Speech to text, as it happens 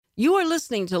You are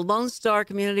listening to Lone Star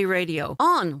Community Radio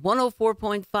on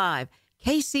 104.5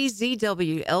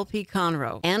 KCZW LP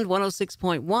Conroe and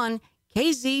 106.1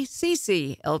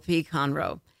 KZCC LP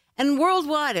Conroe, and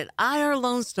worldwide at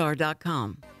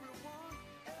irlonestar.com.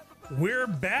 We're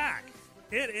back.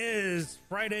 It is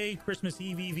Friday, Christmas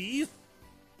Eve.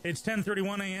 It's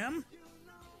 10:31 a.m.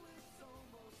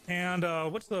 And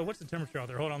what's the temperature out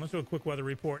there? Hold on, let's do a quick weather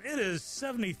report. It is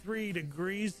 73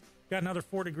 degrees. Got another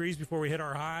 4 degrees before we hit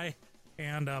our high,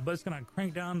 and but it's gonna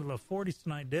crank down to the 40s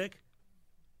tonight, Dick.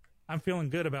 I'm feeling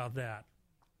good about that.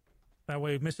 That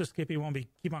way, Mrs. Skippy won't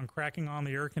keep on cracking on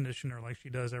the air conditioner like she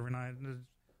does every night.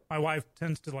 My wife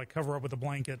tends to cover up with the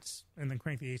blankets and then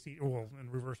crank the AC. Well,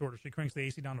 in reverse order, she cranks the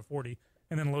AC down to 40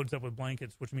 and then loads up with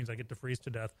blankets, which means I get to freeze to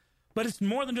death. But it's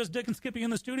more than just Dick and Skippy in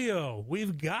the studio.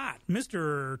 We've got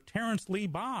Mr. Terrence Lee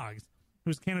Boggs,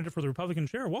 who's candidate for the Republican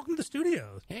chair. Welcome to the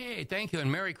studios. Hey, thank you,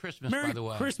 and Merry Christmas, by the way.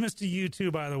 Merry Christmas to you,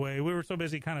 too, by the way. We were so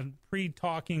busy kind of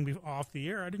pre-talking off the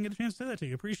air, I didn't get a chance to say that to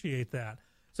you. Appreciate that.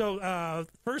 So,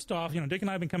 first off, Dick and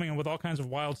I have been coming in with all kinds of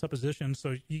wild suppositions,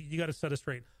 so you got to set us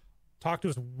straight. Talk to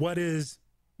us. What is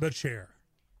the chair?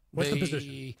 What's the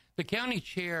position? The county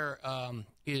chair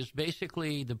is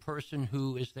basically the person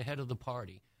who is the head of the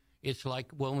party. It's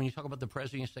like, well, when you talk about the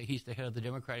president, you say he's the head of the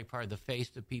Democratic Party, the face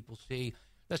that people see.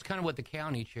 That's kind of what the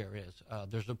county chair is.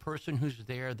 There's a person who's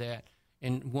there that,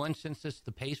 in one sense, is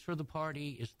the face for the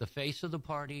party, is the face of the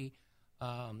party,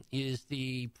 is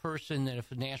the person that if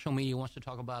the national media wants to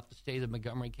talk about the state of the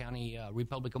Montgomery County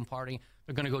Republican Party,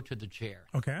 they're going to go to the chair.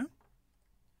 Okay.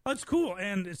 That's cool.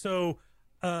 And so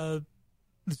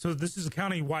this is a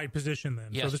county-wide position then?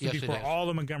 Yes, so this would be for all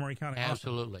the Montgomery County offices?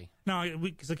 Absolutely. Now,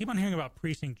 because I keep on hearing about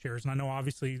precinct chairs, and I know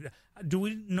obviously, do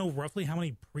we know roughly how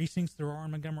many precincts there are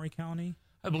in Montgomery County?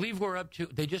 I believe we're up to,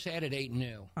 they just added 8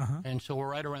 new, and so we're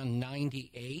right around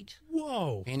 98.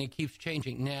 Whoa. And it keeps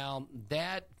changing. Now,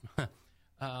 that,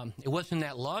 it wasn't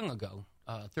that long ago,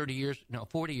 40 years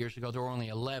ago, there were only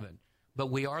 11. But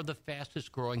we are the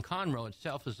fastest growing. Conroe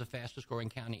itself is the fastest growing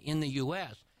county in the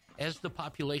U.S. As the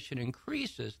population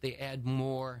increases, they add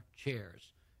more chairs,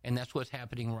 and that's what's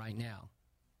happening right now.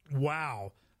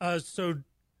 Wow. So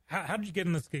how did you get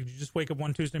in this gig? Did you just wake up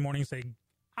one Tuesday morning and say,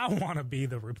 I want to be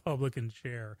the Republican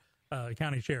chair,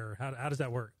 county chair? How does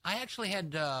that work? I actually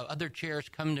had other chairs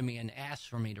come to me and ask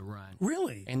for me to run.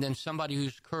 Really? And then somebody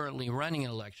who's currently running an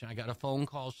election, I got a phone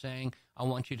call saying, I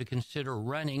want you to consider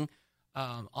running.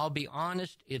 I'll be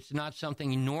honest, it's not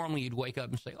something normally you'd wake up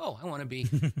and say, oh, I want to be.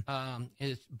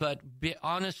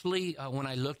 Honestly, when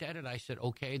I looked at it, I said,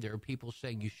 okay, there are people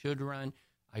saying you should run.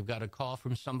 I've got a call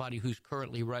from somebody who's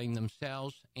currently running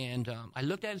themselves. And I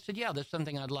looked at it and said, yeah, that's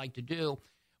something I'd like to do,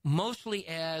 mostly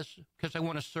because I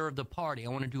want to serve the party. I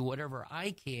want to do whatever I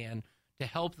can to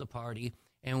help the party.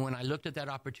 And when I looked at that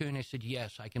opportunity, I said,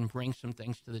 yes, I can bring some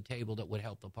things to the table that would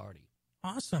help the party.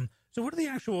 Awesome. So what are the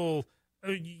actual...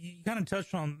 you kind of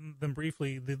touched on them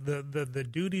briefly. The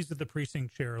duties of the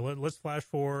precinct chair. Let's flash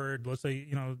forward. Let's say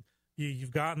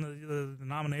you've gotten the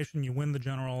nomination. You win the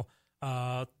general.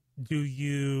 Do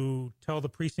you tell the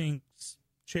precinct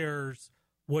chairs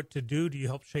what to do? Do you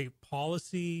help shape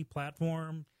policy,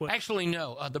 platform? Actually,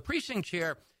 no. The precinct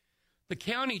chair, the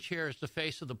county chair is the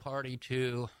face of the party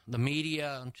to the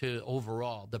media, to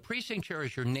overall. The precinct chair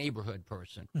is your neighborhood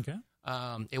person. Okay.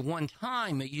 At one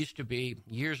time, it used to be,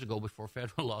 years ago before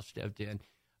federal law stepped in,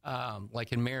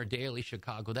 like in Mayor Daley,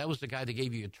 Chicago, that was the guy that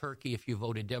gave you a turkey if you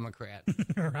voted Democrat.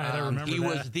 Right, I remember he that.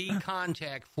 was the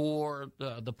contact for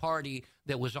the party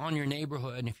that was on your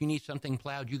neighborhood, and if you need something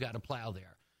plowed, you got to plow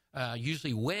there,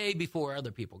 usually way before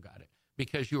other people got it,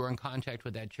 because you were in contact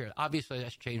with that chair. Obviously,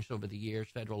 that's changed over the years.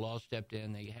 Federal law stepped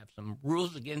in. They have some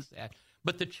rules against that.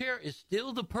 But the chair is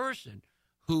still the person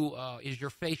who is your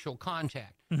facial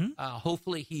contact. Mm-hmm.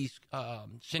 Hopefully he's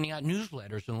sending out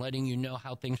newsletters and letting you know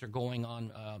how things are going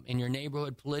on in your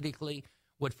neighborhood politically,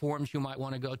 what forums you might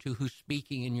want to go to, who's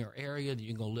speaking in your area that you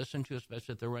can go listen to,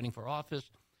 especially if they're running for office.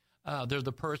 They're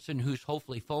the person who's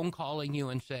hopefully phone calling you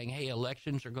and saying, hey,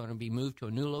 elections are going to be moved to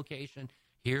a new location.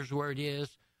 Here's where it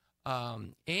is.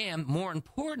 And more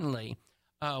importantly,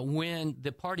 when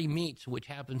the party meets, which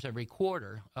happens every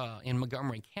quarter in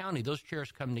Montgomery County, those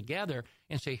chairs come together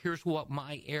and say, here's what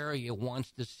my area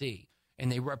wants to see.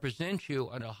 And they represent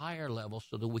you at a higher level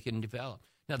so that we can develop.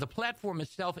 Now, the platform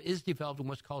itself is developed in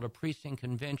what's called a precinct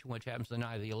convention, which happens the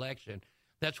night of the election.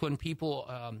 That's when people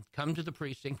come to the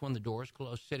precinct when the doors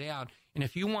close, sit down. And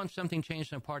if you want something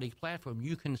changed in a party platform,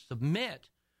 you can submit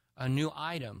a new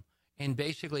item. And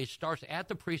basically, it starts at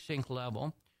the precinct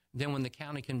level. Then when the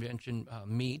county convention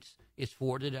meets, it's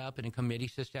forwarded up and a committee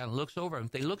sits down and looks over it.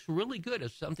 If it looks really good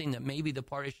as something that maybe the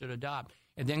party should adopt,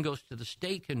 and then goes to the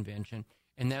state convention,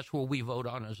 and that's where we vote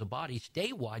on as a body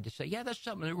statewide to say, yeah, that's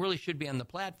something that really should be on the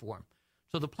platform.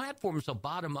 So the platform is a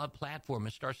bottom-up platform.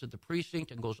 It starts at the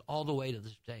precinct and goes all the way to the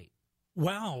state.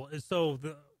 Wow. So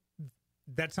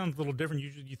that sounds a little different.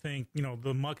 Usually you think, the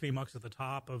muckety-mucks at the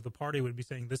top of the party would be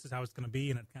saying this is how it's going to be,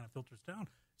 and it kind of filters down.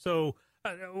 So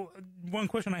one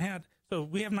question I had, so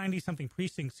we have 90-something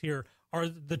precincts here. Are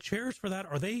the chairs for that,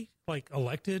 are they,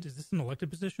 elected? Is this an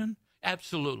elected position?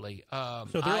 Absolutely. So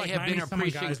there are 90-some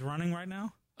guys running right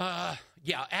now?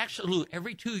 Yeah, absolutely.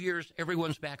 Every 2 years,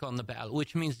 everyone's back on the ballot,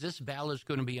 which means this ballot is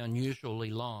going to be unusually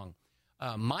long.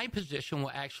 My position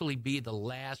will actually be the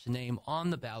last name on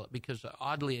the ballot because,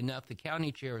 oddly enough, the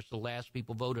county chair is the last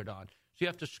people voted on. So you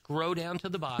have to scroll down to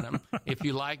the bottom if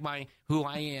you like who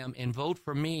I am and vote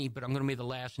for me, but I'm going to be the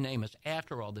last name. It's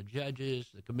after all the judges,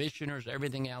 the commissioners,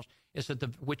 everything else.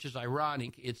 Which is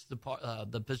ironic. It's the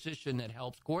position that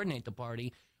helps coordinate the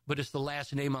party, but it's the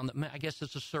last name on the. I guess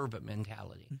it's a servant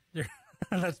mentality.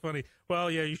 That's funny. Well,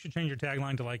 yeah, you should change your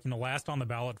tagline to last on the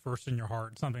ballot, first in your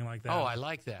heart, something like that. Oh, I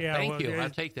like that. Yeah, Thank you. I'll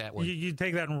take that one. You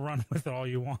take that and run with it all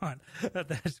you want.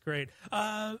 That's great.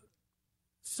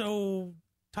 So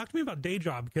talk to me about day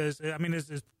job, because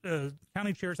is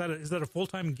county chair, is that a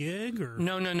full-time gig or?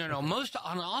 No. An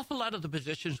awful lot of the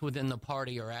positions within the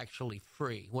party are actually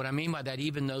free. What I mean by that,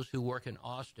 even those who work in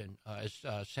Austin as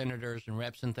senators and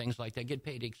reps and things like that get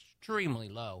paid extremely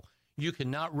low. You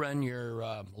cannot run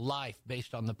your life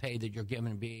based on the pay that you're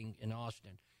given being in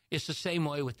Austin. It's the same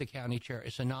way with the county chair.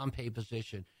 It's a non-paid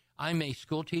position. I'm a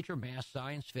school teacher, math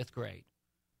science, 5th grade.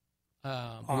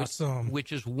 Awesome.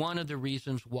 Which is one of the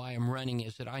reasons why I'm running,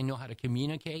 is that I know how to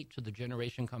communicate to the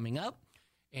generation coming up,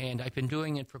 and I've been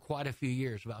doing it for quite a few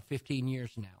years, about 15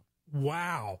 years now.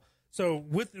 Wow. So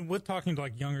with talking to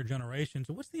younger generations,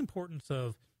 what's the importance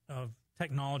of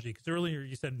technology? Because earlier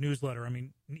you said newsletter.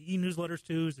 E-newsletters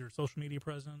too? Is there social media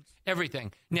presence?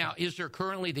 Everything. Now, is there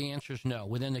currently? The answer is no.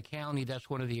 Within the county, that's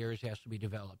one of the areas that has to be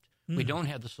developed. We don't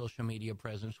have the social media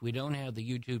presence. We don't have the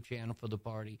YouTube channel for the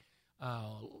party.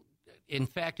 In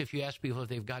fact, if you ask people if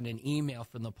they've gotten an email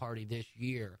from the party this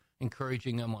year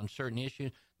encouraging them on certain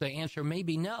issues, the answer may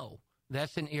be no.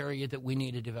 That's an area that we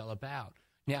need to develop out.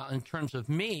 Now, in terms of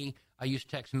me, I use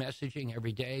text messaging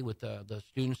every day with the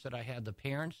students that I had, the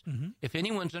parents. Mm-hmm. If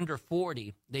anyone's under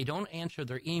 40, they don't answer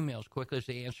their emails quickly as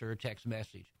they answer a text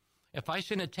message. If I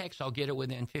send a text, I'll get it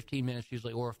within 15 minutes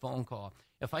usually, or a phone call.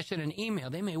 If I send an email,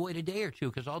 they may wait a day or two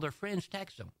because all their friends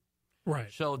text them.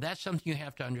 Right. So that's something you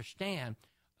have to understand.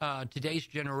 Today's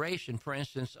generation, for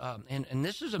instance, and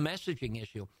this is a messaging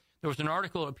issue. There was an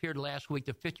article that appeared last week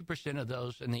that 50% of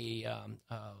those in the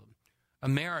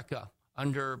America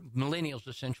under millennials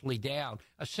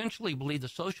essentially believe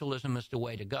that socialism is the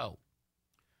way to go.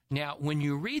 Now, when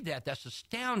you read that, that's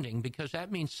astounding, because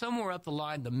that means somewhere up the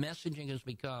line the messaging has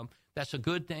become, that's a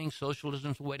good thing,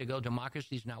 socialism's the way to go,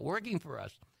 democracy's not working for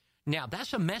us. Now,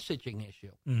 that's a messaging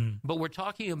issue. Mm-hmm. But we're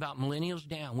talking about millennials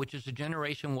down, which is a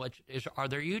generation are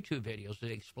there YouTube videos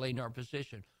that explain our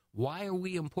position. Why are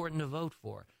we important to vote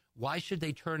for? Why should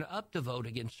they turn up to vote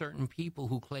against certain people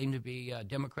who claim to be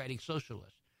democratic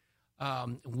socialists?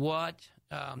 All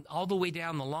the way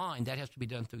down the line, that has to be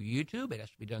done through YouTube. It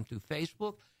has to be done through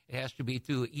Facebook. It has to be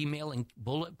through emailing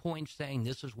bullet points saying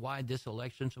this is why this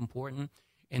election's important.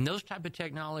 And those type of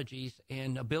technologies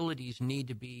and abilities need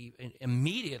to be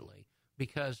immediately,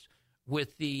 because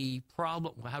with the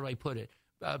problem, how do I put it?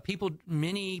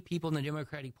 Many people in the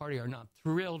Democratic Party are not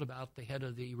thrilled about the head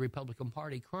of the Republican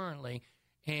Party currently,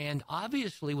 and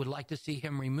obviously would like to see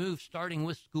him removed, starting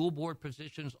with school board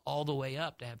positions all the way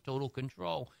up, to have total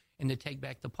control and to take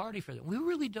back the party for them. We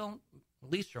really don't, at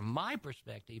least from my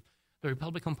perspective, the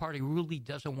Republican Party really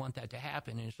doesn't want that to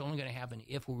happen, and it's only going to happen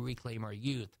if we reclaim our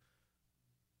youth.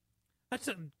 That's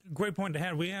a great point to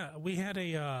have. We had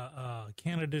a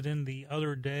candidate in the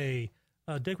other day.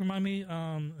 Dick, remind me,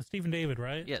 Stephen David,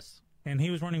 right? Yes. And he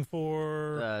was running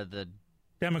for the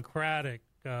Democratic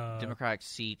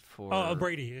seat for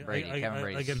Brady, Kevin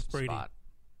Brady's against Brady. Spot.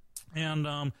 And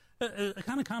I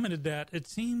kind of commented that it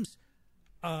seems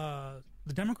the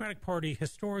Democratic Party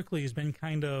historically has been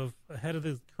kind of ahead of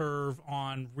the curve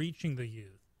on reaching the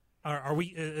youth.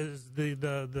 Is the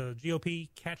GOP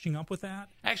catching up with that?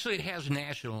 Actually, it has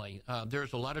nationally.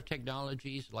 There's a lot of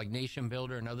technologies like Nation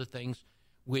Builder and other things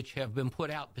which have been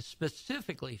put out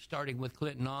specifically starting with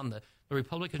Clinton on. The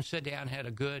Republicans sat down, had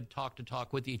a good talk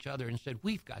with each other and said,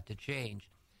 we've got to change.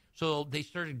 So they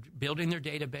started building their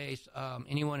database.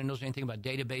 Anyone who knows anything about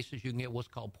databases, you can get what's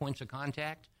called points of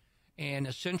contact. and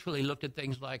essentially looked at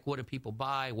things like what do people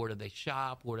buy, where do they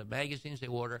shop, what are magazines they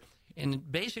order,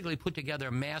 and basically put together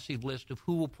a massive list of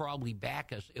who will probably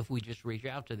back us if we just reach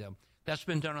out to them. That's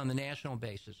been done on the national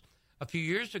basis. A few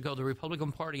years ago, the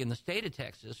Republican Party in the state of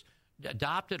Texas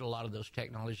adopted a lot of those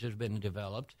technologies that have been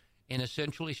developed and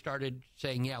essentially started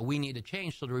saying, yeah, we need a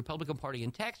change. So the Republican Party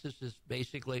in Texas has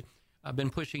basically been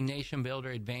pushing Nation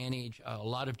Builder, Advantage, a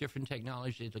lot of different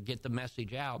technologies to get the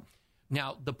message out.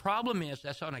 Now, the problem is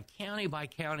that's on a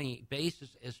county-by-county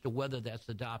basis as to whether that's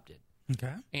adopted.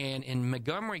 Okay. And in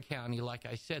Montgomery County, like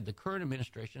I said, the current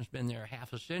administration has been there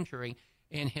half a century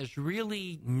and has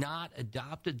really not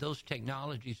adopted those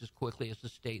technologies as quickly as the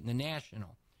state and the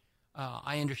national.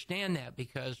 I understand that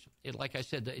because, like I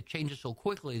said, it changes so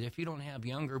quickly that if you don't have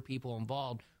younger people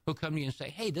involved who come to you and say,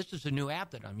 hey, this is a new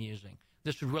app that I'm using,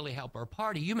 this would really help our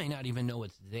party, you may not even know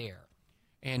it's there.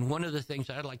 And one of the things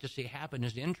I'd like to see happen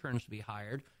is interns be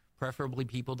hired, preferably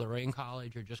people that are in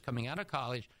college or just coming out of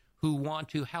college, who want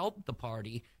to help the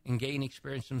party and gain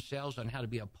experience themselves on how to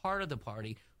be a part of the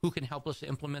party, who can help us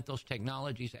implement those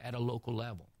technologies at a local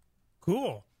level.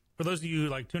 Cool. For those of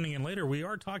you tuning in later, we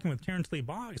are talking with Terrence Lee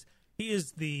Boggs. He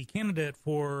is the candidate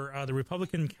for the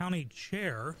Republican County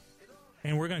Chair,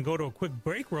 and we're going to go to a quick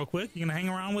break real quick. You going to hang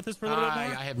around with us for a little bit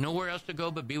more? I have nowhere else to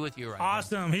go but be with you right now.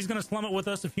 Awesome. He's going to slum it with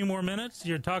us a few more minutes.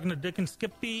 You're talking to Dick and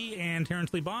Skippy and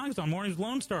Terrence Lee Boggs on Mornings with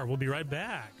Lone Star. We'll be right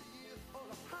back.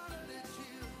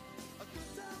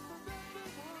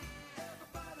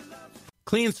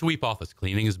 Clean Sweep Office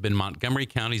Cleaning has been Montgomery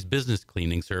County's business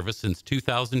cleaning service since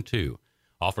 2002,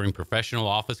 offering professional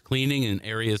office cleaning in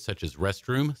areas such as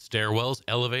restroom, stairwells,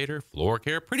 elevator, floor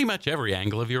care, pretty much every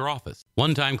angle of your office.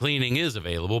 One-time cleaning is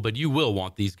available, but you will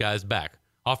want these guys back.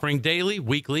 Offering daily,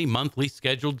 weekly, monthly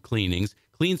scheduled cleanings,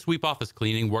 Clean Sweep Office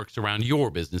Cleaning works around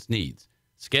your business needs.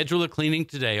 Schedule a cleaning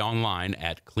today online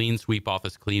at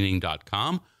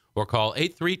cleansweepofficecleaning.com or call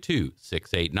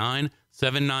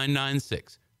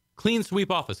 832-689-7996. Clean Sweep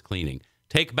Office Cleaning.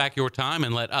 Take back your time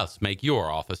and let us make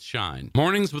your office shine.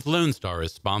 Mornings with Lone Star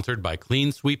is sponsored by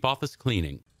Clean Sweep Office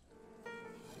Cleaning.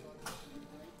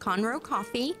 Conroe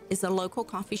Coffee is a local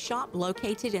coffee shop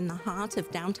located in the heart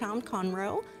of downtown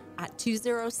Conroe at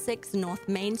 206 North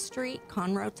Main Street,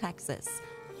 Conroe, Texas.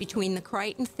 Between the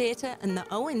Crichton Theater and the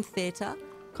Owen Theater,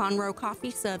 Conroe Coffee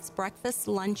serves breakfast,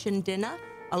 lunch, and dinner,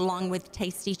 along with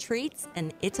tasty treats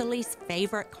and Italy's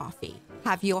favorite coffee.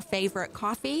 Have your favorite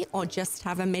coffee or just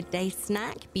have a midday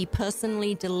snack be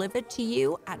personally delivered to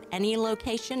you at any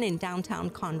location in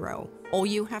downtown Conroe. All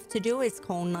you have to do is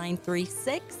call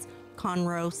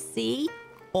 936-CONROE-C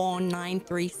or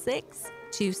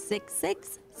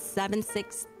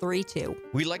 936-266-7632.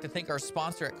 We'd like to thank our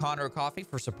sponsor at Conroe Coffee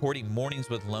for supporting Mornings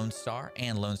with Lone Star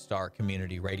and Lone Star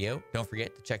Community Radio. Don't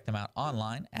forget to check them out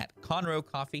online at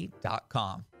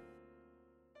conroecoffee.com.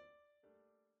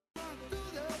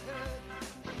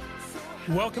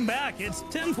 Welcome back. It's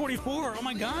 10:44. Oh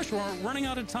my gosh, we're running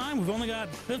out of time. We've only got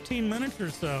 15 minutes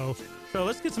or so. So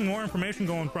let's get some more information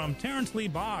going from Terrence Lee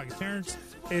Boggs. Terrence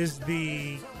is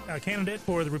the candidate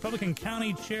for the Republican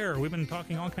County Chair. We've been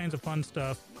talking all kinds of fun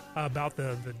stuff about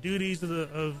the duties of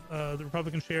the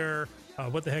Republican chair,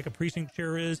 what the heck a precinct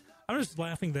chair is. I'm just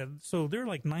laughing that, so they're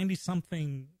like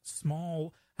 90-something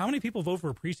small. How many people vote for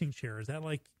a precinct chair? Is that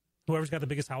like whoever's got the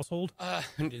biggest household?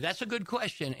 That's a good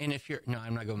question. And if you're... No,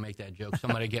 I'm not going to make that joke.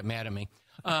 Somebody get mad at me.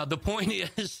 The point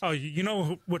is... Oh, you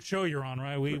know what show you're on,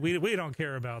 right? We don't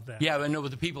care about that. Yeah, I know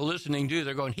what the people listening do.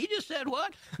 They're going, he just said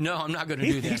what? No, I'm not going to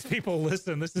do that. These people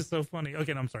listen. This is so funny.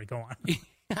 Okay, no, I'm sorry. Go on.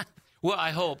 Well,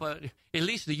 I hope. At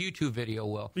least the YouTube video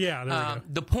will. Yeah, there we go.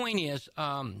 The point is,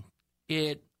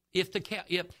 if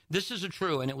this is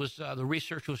true, and it was the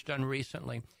research was done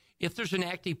recently, if there's an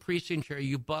active precinct chair,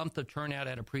 you bump the turnout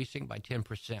at a precinct by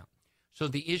 10%. So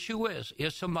the issue is,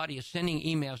 if somebody is sending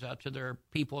emails out to their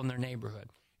people in their neighborhood,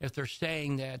 if they're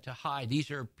saying that, hi, these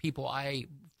are people I,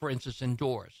 for instance,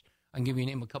 endorse. I'll give you a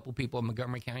name of a couple people in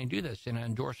Montgomery County do this in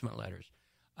endorsement letters.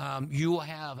 You will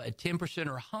have a 10%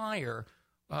 or higher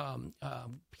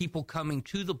people coming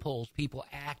to the polls, people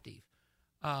active.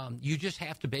 You just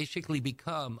have to basically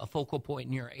become a focal point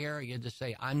in your area to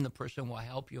say, I'm the person who will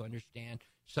help you understand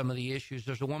some of the issues.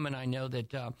 There's a woman I know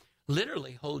that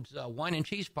literally holds wine and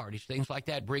cheese parties, things like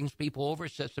that, brings people over,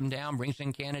 sets them down, brings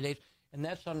in candidates, and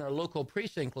that's on our local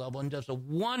precinct level and does a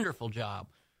wonderful job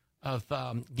of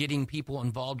getting people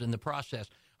involved in the process.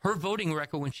 Her voting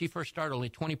record, when she first started, only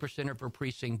 20% of her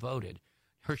precinct voted.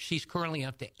 She's currently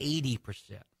up to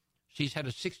 80%. She's had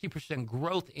a 60%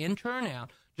 growth in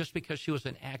turnout just because she was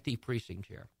an active precinct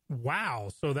chair. Wow.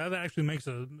 So that actually makes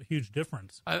a huge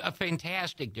difference. A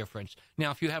fantastic difference.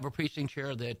 Now, if you have a precinct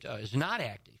chair that is not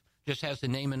active, just has the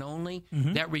name and only,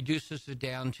 that reduces it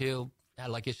down to,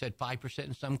 like I said, 5%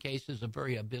 in some cases, a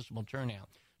very abysmal turnout.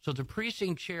 So the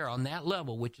precinct chair on that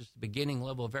level, which is the beginning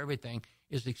level of everything,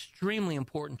 is extremely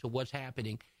important to what's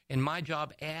happening. And my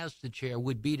job as the chair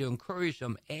would be to encourage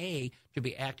them, A, to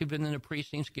be active in the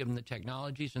precincts, give them the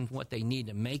technologies and what they need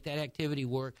to make that activity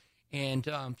work, and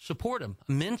support them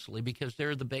immensely because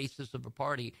they're the basis of a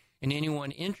party. And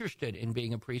anyone interested in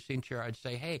being a precinct chair, I'd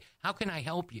say, hey, how can I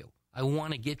help you? I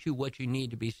want to get you what you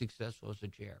need to be successful as a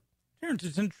chair. Terrence,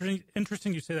 it's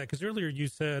interesting you say that because earlier you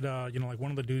said, like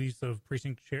one of the duties of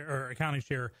precinct chair or county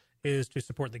chair is to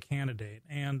support the candidate.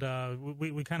 And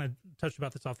we kind of touched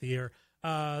about this off the air.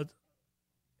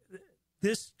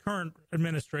 This current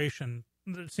administration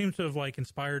seems to have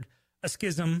inspired a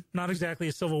schism, not exactly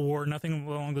a civil war, nothing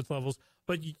along those levels.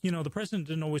 But, the president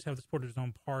didn't always have the support of his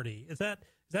own party. Is that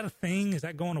a thing? Is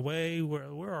that going away?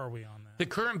 Where are we on that? The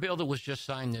current bill that was just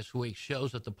signed this week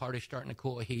shows that the party's starting to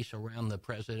coalesce around the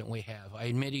president we have. I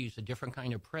admit he used a different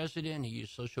kind of president. He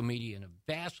used social media in a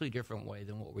vastly different way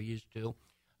than what we're used to.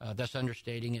 That's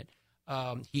understating it.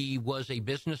 He was a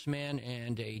businessman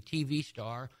and a TV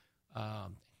star.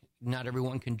 Not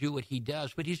everyone can do what he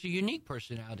does, but he's a unique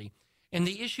personality. And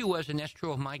the issue was, and that's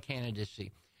true of my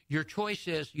candidacy, your choice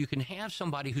is you can have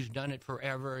somebody who's done it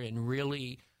forever and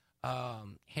really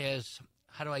has,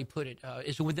 how do I put it,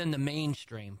 is within the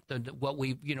mainstream,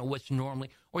 what's normally,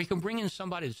 or you can bring in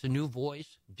somebody that's a new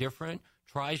voice, different,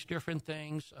 tries different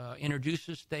things,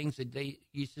 introduces things that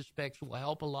he suspects will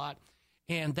help a lot.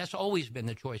 And that's always been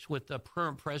the choice with the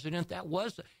current president.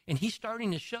 And he's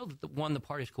starting to show that the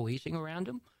party's cohesing around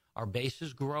him. Our base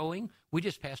is growing. We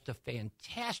just passed a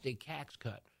fantastic tax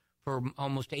cut for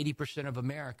almost 80% of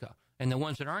America. And the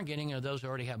ones that aren't getting are those who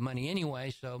already have money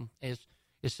anyway. So as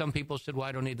some people said, well,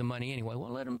 I don't need the money anyway.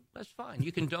 Well, that's fine.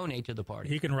 You can donate to the party.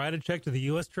 You can write a check to the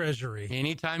U.S. Treasury.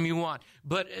 Anytime you want.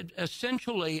 But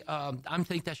essentially, I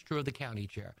think that's true of the county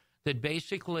chair. That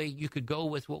basically you could go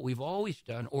with what we've always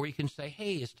done, or you can say,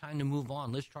 hey, it's time to move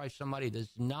on. Let's try somebody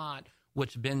that's not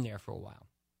what's been there for a while.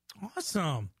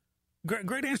 Awesome.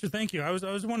 Great answer. Thank you. I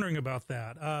was wondering about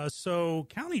that. So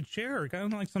county chair,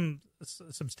 kind of some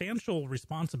substantial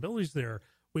responsibilities there.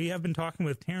 We have been talking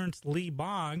with Terrence Lee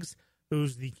Boggs,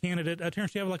 who's the candidate.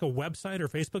 Terrence, do you have a website or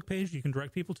Facebook page you can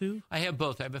direct people to? I have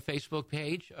both. I have a Facebook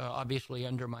page, obviously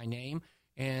under my name,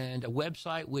 and a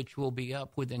website which will be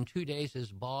up within 2 days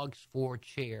is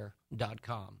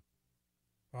bogsforchair.com.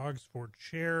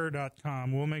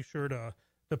 Bogsforchair.com. We'll make sure to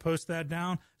post that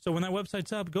down. So when that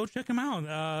website's up, go check them out.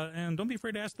 And don't be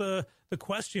afraid to ask the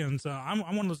questions. I'm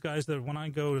one of those guys that when I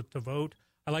go to vote,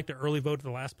 I like to early vote at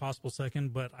the last possible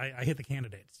second, but I hit the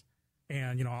candidates.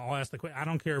 And, I'll ask the question. I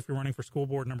don't care if you're running for school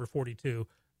board number 42.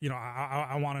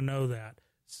 I want to know that.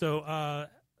 So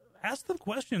ask them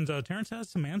questions. Terrence has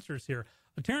some answers here.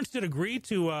 Terrence did agree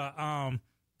to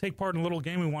take part in a little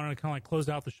game we wanted to kind of close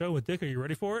out the show with. Dick, are you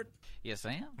ready for it? Yes,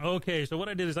 I am. Okay, so what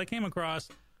I did is I came across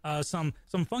some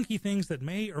funky things that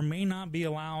may or may not be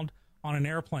allowed on an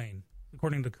airplane,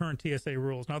 according to current TSA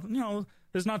rules. Now,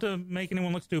 this is not to make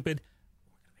anyone look stupid.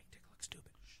 We're going to make Dick look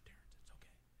stupid. Shh, Terrence, it's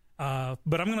okay.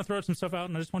 But I'm going to throw some stuff out,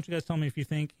 and I just want you guys to tell me if you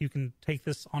think you can take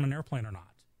this on an airplane or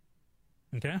not.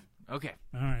 Okay? Okay.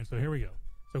 All right, so here we go.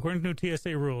 So according to new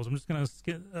TSA rules, I'm just going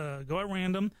to go at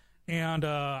random, and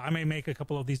I may make a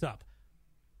couple of these up.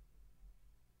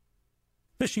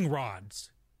 Fishing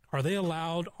rods. Are they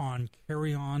allowed on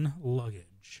carry-on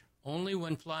luggage? Only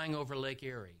when flying over Lake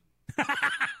Erie.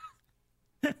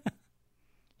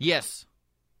 Yes.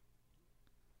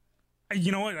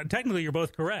 You know what? Technically, you're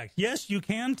both correct. Yes, you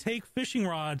can take fishing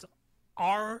rods.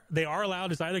 They are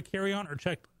allowed as either carry-on or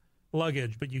checked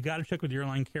luggage, but you got to check with your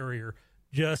airline carrier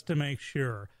just to make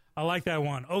sure. I like that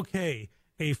one. Okay,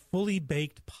 a fully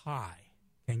baked pie.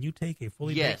 Can you take a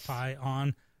fully baked pie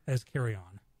on as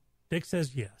carry-on? Dick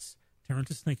says yes.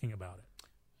 Terrence is thinking about it.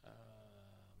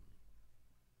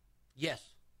 Yes.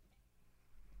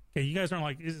 Okay, you guys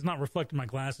aren't it's not reflecting my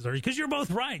glasses, are you? Because you're both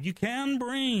right. You can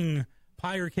bring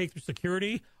pie or cake through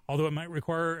security, although it might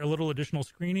require a little additional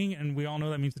screening, and we all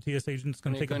know that means the TSA agent's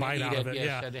going to take a bite out of it.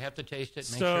 Yes, yeah, they have to taste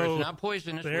it, make sure it's not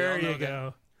poisonous. There you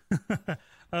go.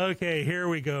 Okay, here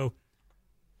we go.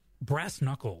 Brass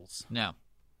knuckles. No.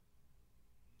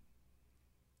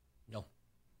 No.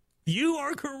 You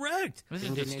are correct. This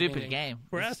is a stupid game.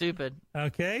 It's stupid.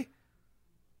 Okay.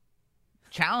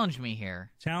 Challenge me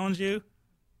here. Challenge you?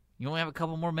 You only have a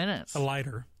couple more minutes. A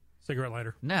lighter. Cigarette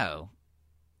lighter. No.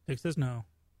 Dick says no.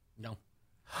 No.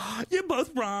 You're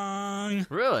both wrong.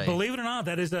 Really? Believe it or not,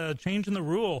 that is a change in the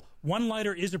rule. One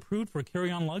lighter is approved for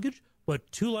carry-on luggage, but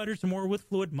 2 lighters or more with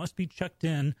fluid must be checked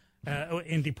in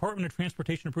Department of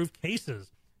Transportation approved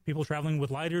cases. People traveling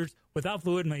with lighters without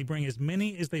fluid may bring as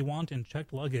many as they want in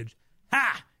checked luggage.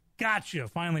 Ha! Gotcha!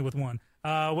 Finally with one.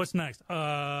 What's next?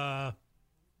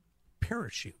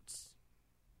 Parachutes.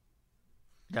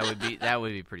 That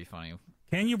would be pretty funny.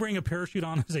 Can you bring a parachute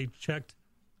on as a checked?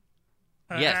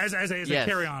 Yes. As a Yes.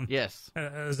 carry-on. Yes.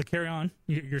 As a carry-on.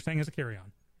 You're saying as a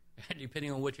carry-on.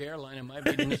 Depending on which airline, it might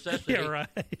be the necessity. Yeah,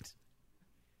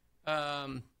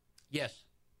 right. Yes.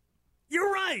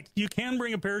 You're right. You can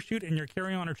bring a parachute in your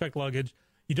carry-on or checked luggage.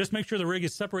 You just make sure the rig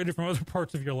is separated from other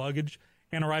parts of your luggage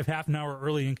and arrive half an hour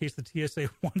early in case the TSA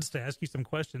wants to ask you some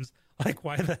questions, like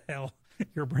why the hell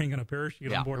you're bringing a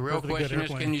parachute on board The a real perfectly good question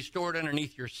is, airplane. can you store it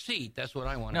underneath your seat? That's what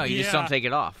I want. No, you just don't take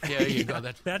it off. There you go.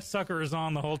 That's That sucker is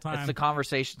on the whole time. That's the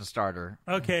conversation starter.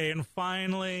 Okay, and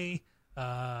finally,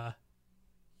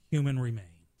 human remains.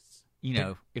 You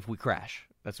know, if we crash,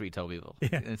 that's what you tell people.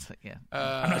 Yeah. It's like, yeah.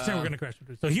 I'm not saying we're going to crash.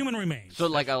 So human remains. So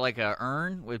like a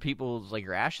urn with people's like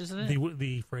your ashes in it.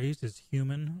 The phrase is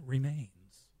human remains.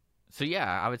 So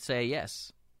yeah, I would say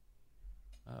yes.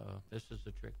 Oh, this is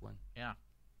the trick one. Yeah.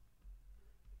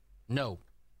 No.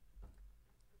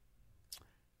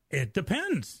 It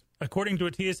depends. According to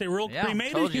a TSA rule, Yeah,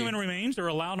 cremated told you. human remains are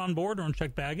allowed on board or in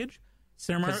checked baggage.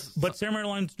 But some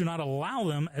airlines do not allow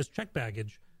them as checked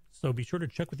baggage. So be sure to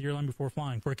check with the airline before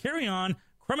flying. For a carry-on,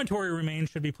 crematory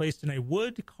remains should be placed in a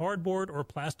wood, cardboard, or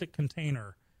plastic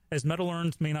container, as metal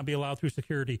urns may not be allowed through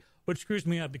security, which screws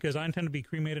me up because I intend to be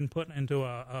cremated and put into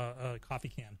a coffee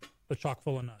can, but chock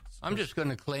full of nuts. I'm just going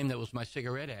to claim that was my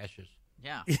cigarette ashes.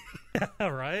 Yeah.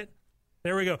 All right.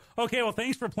 There we go. Okay, well,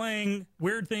 thanks for playing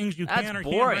weird things you That's can or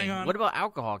boring. can't bring on. What about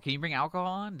alcohol? Can you bring alcohol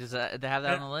on? Does that have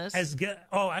that on the list?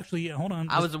 Actually, yeah, hold on.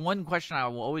 I was the one question I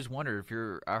always wondered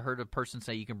I heard a person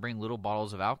say you can bring little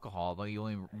bottles of alcohol, though you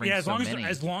only bring as so long many.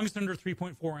 as long as it's under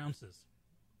 3.4 ounces.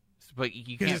 But you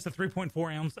Because can't. it's the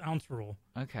 3.4 ounce rule.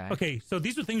 Okay. Okay, so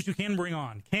these are things you can bring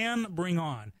on.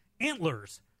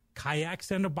 Antlers, kayaks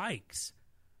and bikes,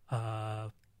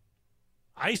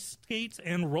 ice skates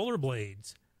and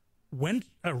rollerblades,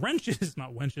 wrenches,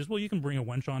 not wenches. Well, you can bring a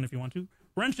wench on if you want to.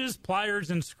 Wrenches,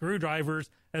 pliers, and screwdrivers,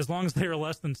 as long as they are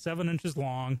less than 7 inches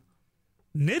long.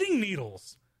 Knitting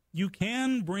needles. You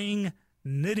can bring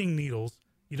knitting needles.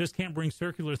 You just can't bring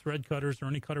circular thread cutters or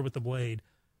any cutter with the blade.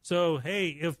 So, hey,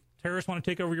 if terrorists want to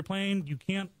take over your plane, you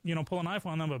can't, pull a knife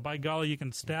on them, but by golly, you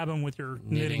can stab them with your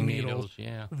knitting needles.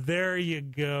 Yeah. There you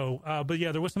go. But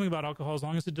yeah, there was something about alcohol, as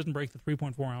long as it doesn't break the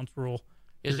 3.4 ounce rule.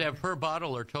 Is that per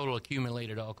bottle or total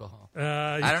accumulated alcohol?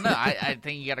 I don't know. I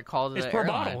think you got to call the It's per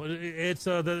airline. bottle. It's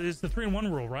the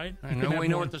 3-in-1 rule, right? I know we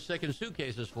know what the second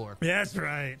suitcase is for. That's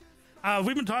right.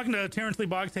 We've been talking to Terrence Lee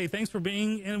Boggs. Hey, thanks for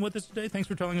being in with us today. Thanks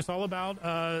for telling us all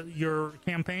about your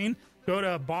campaign. Go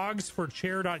to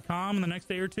boggsforchair.com in the next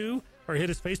day or two, or hit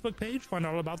his Facebook page. Find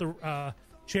out all about the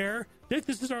chair. Dick,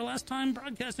 this is our last time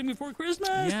broadcasting before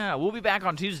Christmas. Yeah, we'll be back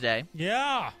on Tuesday.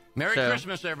 Yeah. Merry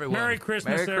Christmas, everyone. Merry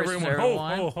Christmas, everyone.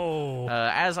 everyone. Ho, ho, ho.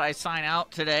 As I sign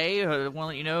out today, I want to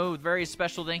let you know, very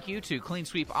special thank you to Clean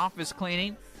Sweep Office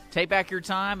Cleaning. Take back your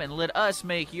time and let us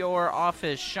make your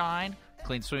office shine.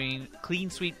 Clean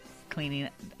Sweep Cleaning,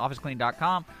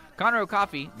 OfficeClean.com. Conroe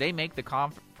Coffee, they make the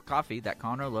coffee that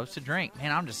Conroe loves to drink.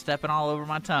 Man, I'm just stepping all over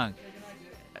my tongue.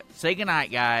 Say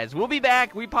goodnight, guys. We'll be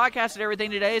back. We podcasted everything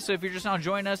today, so if you're just now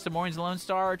joining us, The Mornings Lone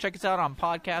Star, check us out on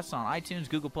podcasts on iTunes,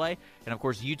 Google Play, and, of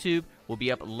course, YouTube will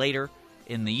be up later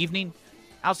in the evening.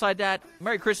 Outside that,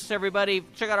 Merry Christmas, everybody.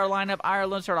 Check out our lineup,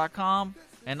 irlonestar.com.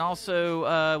 And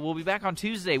also, we'll be back on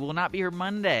Tuesday. We'll not be here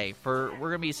Monday. We're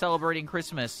going to be celebrating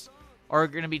Christmas, or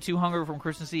going to be too hungry from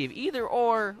Christmas Eve. Either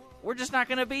or, we're just not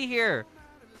going to be here.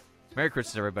 Merry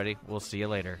Christmas, everybody. We'll see you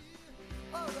later.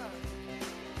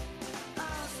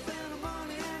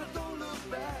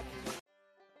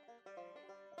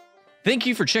 Thank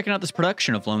you for checking out this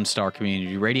production of Lone Star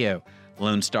Community Radio.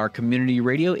 Lone Star Community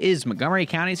Radio is Montgomery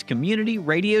County's community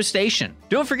radio station.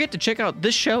 Don't forget to check out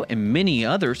this show and many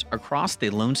others across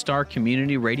the Lone Star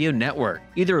Community Radio Network,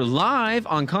 either live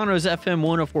on Conroe's FM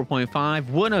 104.5,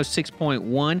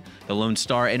 106.1, the Lone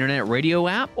Star Internet Radio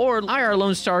app, or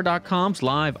irlonestar.com's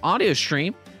live audio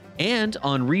stream, and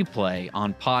on replay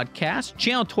on podcast,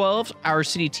 Channel 12's Our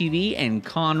City TV in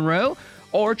Conroe,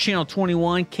 or Channel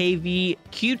 21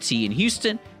 KVQT in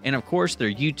Houston, and of course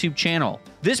their YouTube channel.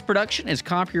 This production is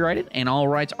copyrighted and all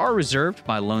rights are reserved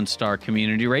by Lone Star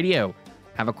Community Radio.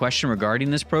 Have a question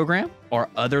regarding this program or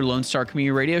other Lone Star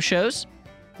Community Radio shows?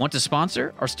 Want to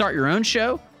sponsor or start your own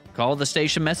show? Call the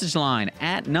station message line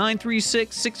at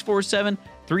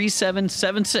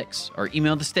 936-647-3776 or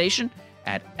email the station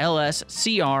at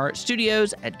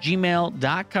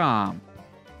lscrstudios@gmail.com.